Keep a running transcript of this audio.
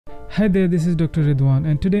Hi there, this is Dr. Redwan,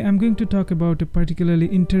 and today I'm going to talk about a particularly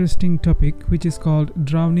interesting topic which is called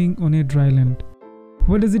drowning on a dry land.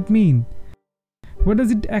 What does it mean? What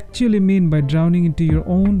does it actually mean by drowning into your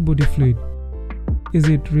own body fluid? Is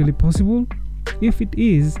it really possible? If it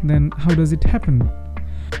is, then how does it happen?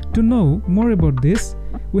 To know more about this,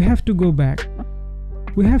 we have to go back.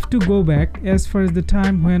 We have to go back as far as the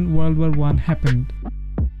time when World War I happened.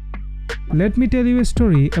 Let me tell you a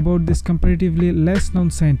story about this comparatively less known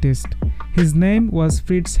scientist. His name was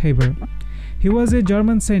Fritz Heber. He was a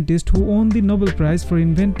German scientist who won the Nobel Prize for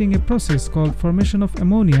inventing a process called formation of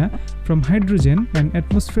ammonia from hydrogen and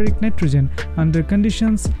atmospheric nitrogen under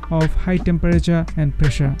conditions of high temperature and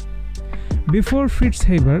pressure. Before Fritz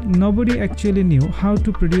Haber, nobody actually knew how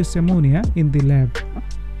to produce ammonia in the lab.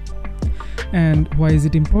 And why is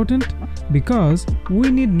it important? Because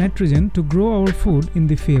we need nitrogen to grow our food in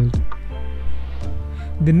the field.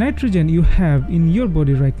 The nitrogen you have in your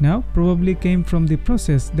body right now probably came from the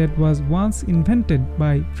process that was once invented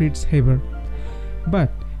by Fritz Heber.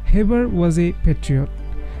 But Heber was a patriot.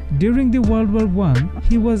 During the World War I,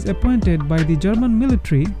 he was appointed by the German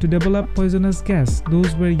military to develop poisonous gas.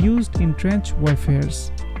 Those were used in trench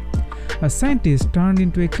warfares. A scientist turned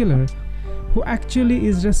into a killer who actually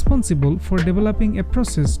is responsible for developing a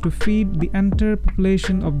process to feed the entire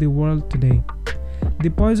population of the world today. The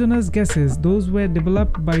poisonous gases, those were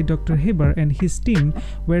developed by Dr. Heber and his team,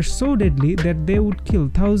 were so deadly that they would kill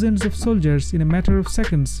thousands of soldiers in a matter of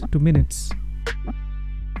seconds to minutes.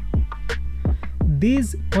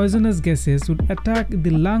 These poisonous gases would attack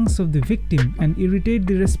the lungs of the victim and irritate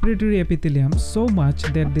the respiratory epithelium so much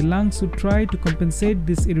that the lungs would try to compensate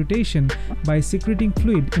this irritation by secreting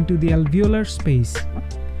fluid into the alveolar space.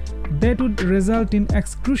 That would result in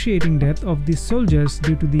excruciating death of the soldiers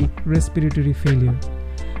due to the respiratory failure,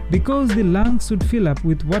 because the lungs would fill up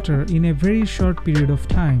with water in a very short period of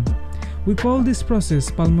time. We call this process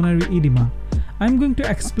pulmonary edema. I'm going to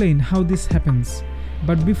explain how this happens.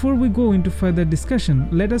 But before we go into further discussion,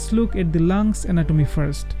 let us look at the lungs anatomy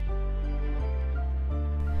first.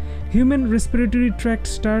 Human respiratory tract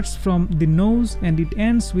starts from the nose and it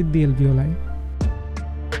ends with the alveoli.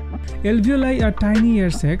 Alveoli are tiny air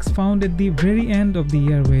sacs found at the very end of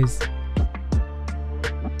the airways.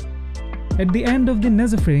 At the end of the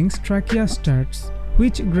nasopharynx, trachea starts,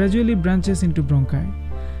 which gradually branches into bronchi,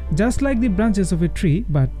 just like the branches of a tree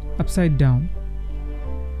but upside down.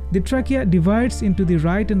 The trachea divides into the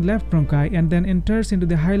right and left bronchi and then enters into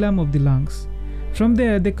the hilum of the lungs. From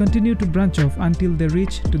there, they continue to branch off until they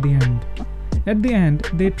reach to the end. At the end,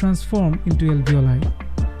 they transform into alveoli.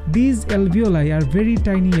 These alveoli are very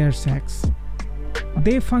tiny air sacs.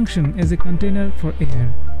 They function as a container for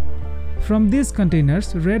air. From these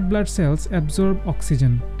containers, red blood cells absorb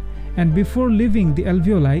oxygen, and before leaving the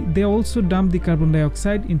alveoli, they also dump the carbon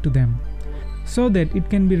dioxide into them, so that it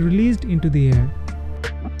can be released into the air.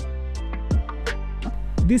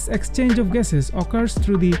 This exchange of gases occurs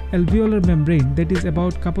through the alveolar membrane that is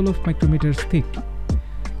about a couple of micrometers thick.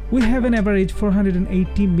 We have an average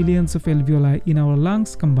 480 millions of alveoli in our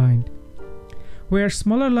lungs combined, where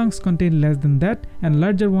smaller lungs contain less than that and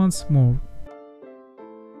larger ones more.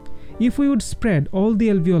 If we would spread all the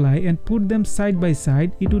alveoli and put them side by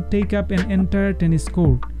side, it would take up an entire tennis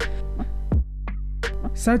court.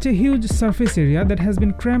 Such a huge surface area that has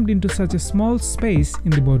been crammed into such a small space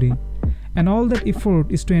in the body, and all that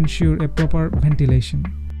effort is to ensure a proper ventilation.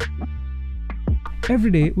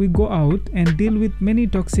 Every day we go out and deal with many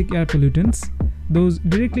toxic air pollutants. Those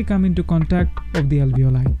directly come into contact of the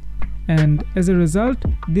alveoli, and as a result,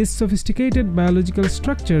 these sophisticated biological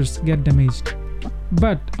structures get damaged.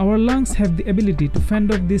 But our lungs have the ability to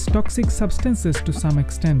fend off these toxic substances to some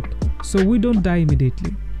extent, so we don't die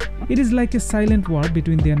immediately. It is like a silent war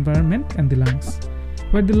between the environment and the lungs,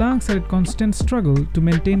 where the lungs are at constant struggle to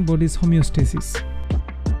maintain body's homeostasis.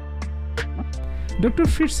 Dr.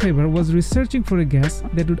 Fritz Heber was researching for a gas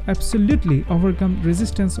that would absolutely overcome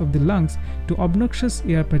resistance of the lungs to obnoxious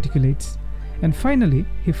air particulates, and finally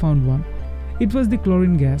he found one. It was the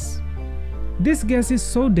chlorine gas. This gas is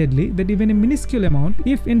so deadly that even a minuscule amount,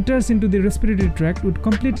 if enters into the respiratory tract, would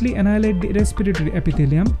completely annihilate the respiratory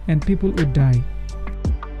epithelium and people would die.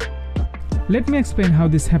 Let me explain how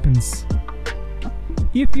this happens.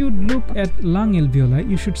 If you look at lung alveoli,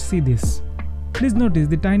 you should see this. Please notice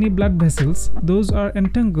the tiny blood vessels, those are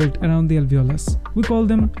entangled around the alveolus. We call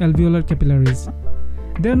them alveolar capillaries.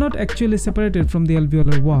 They are not actually separated from the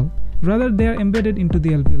alveolar wall, rather they are embedded into the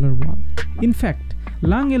alveolar wall. In fact,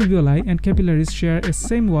 lung alveoli and capillaries share a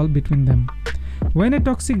same wall between them. When a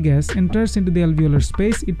toxic gas enters into the alveolar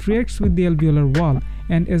space, it reacts with the alveolar wall,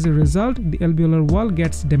 and as a result, the alveolar wall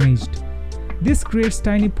gets damaged. This creates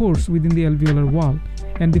tiny pores within the alveolar wall,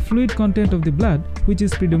 and the fluid content of the blood, which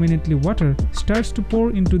is predominantly water, starts to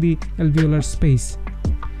pour into the alveolar space.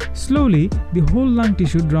 Slowly, the whole lung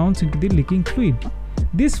tissue drowns into the leaking fluid.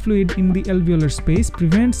 This fluid in the alveolar space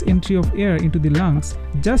prevents entry of air into the lungs,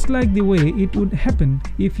 just like the way it would happen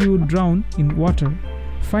if you would drown in water.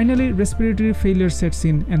 Finally, respiratory failure sets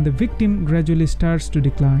in and the victim gradually starts to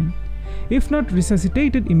decline. If not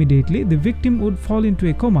resuscitated immediately, the victim would fall into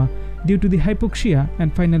a coma due to the hypoxia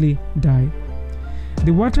and finally die.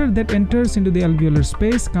 The water that enters into the alveolar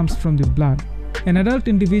space comes from the blood. An adult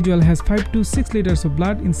individual has 5 to 6 liters of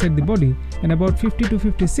blood inside the body, and about 50 to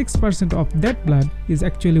 56% of that blood is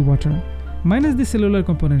actually water, minus the cellular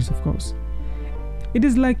components, of course. It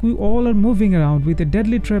is like we all are moving around with a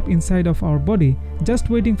deadly trap inside of our body, just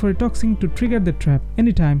waiting for a toxin to trigger the trap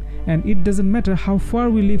anytime, and it doesn't matter how far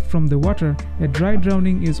we live from the water, a dry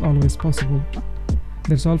drowning is always possible.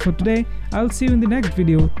 That's all for today. I'll see you in the next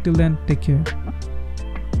video. Till then, take care.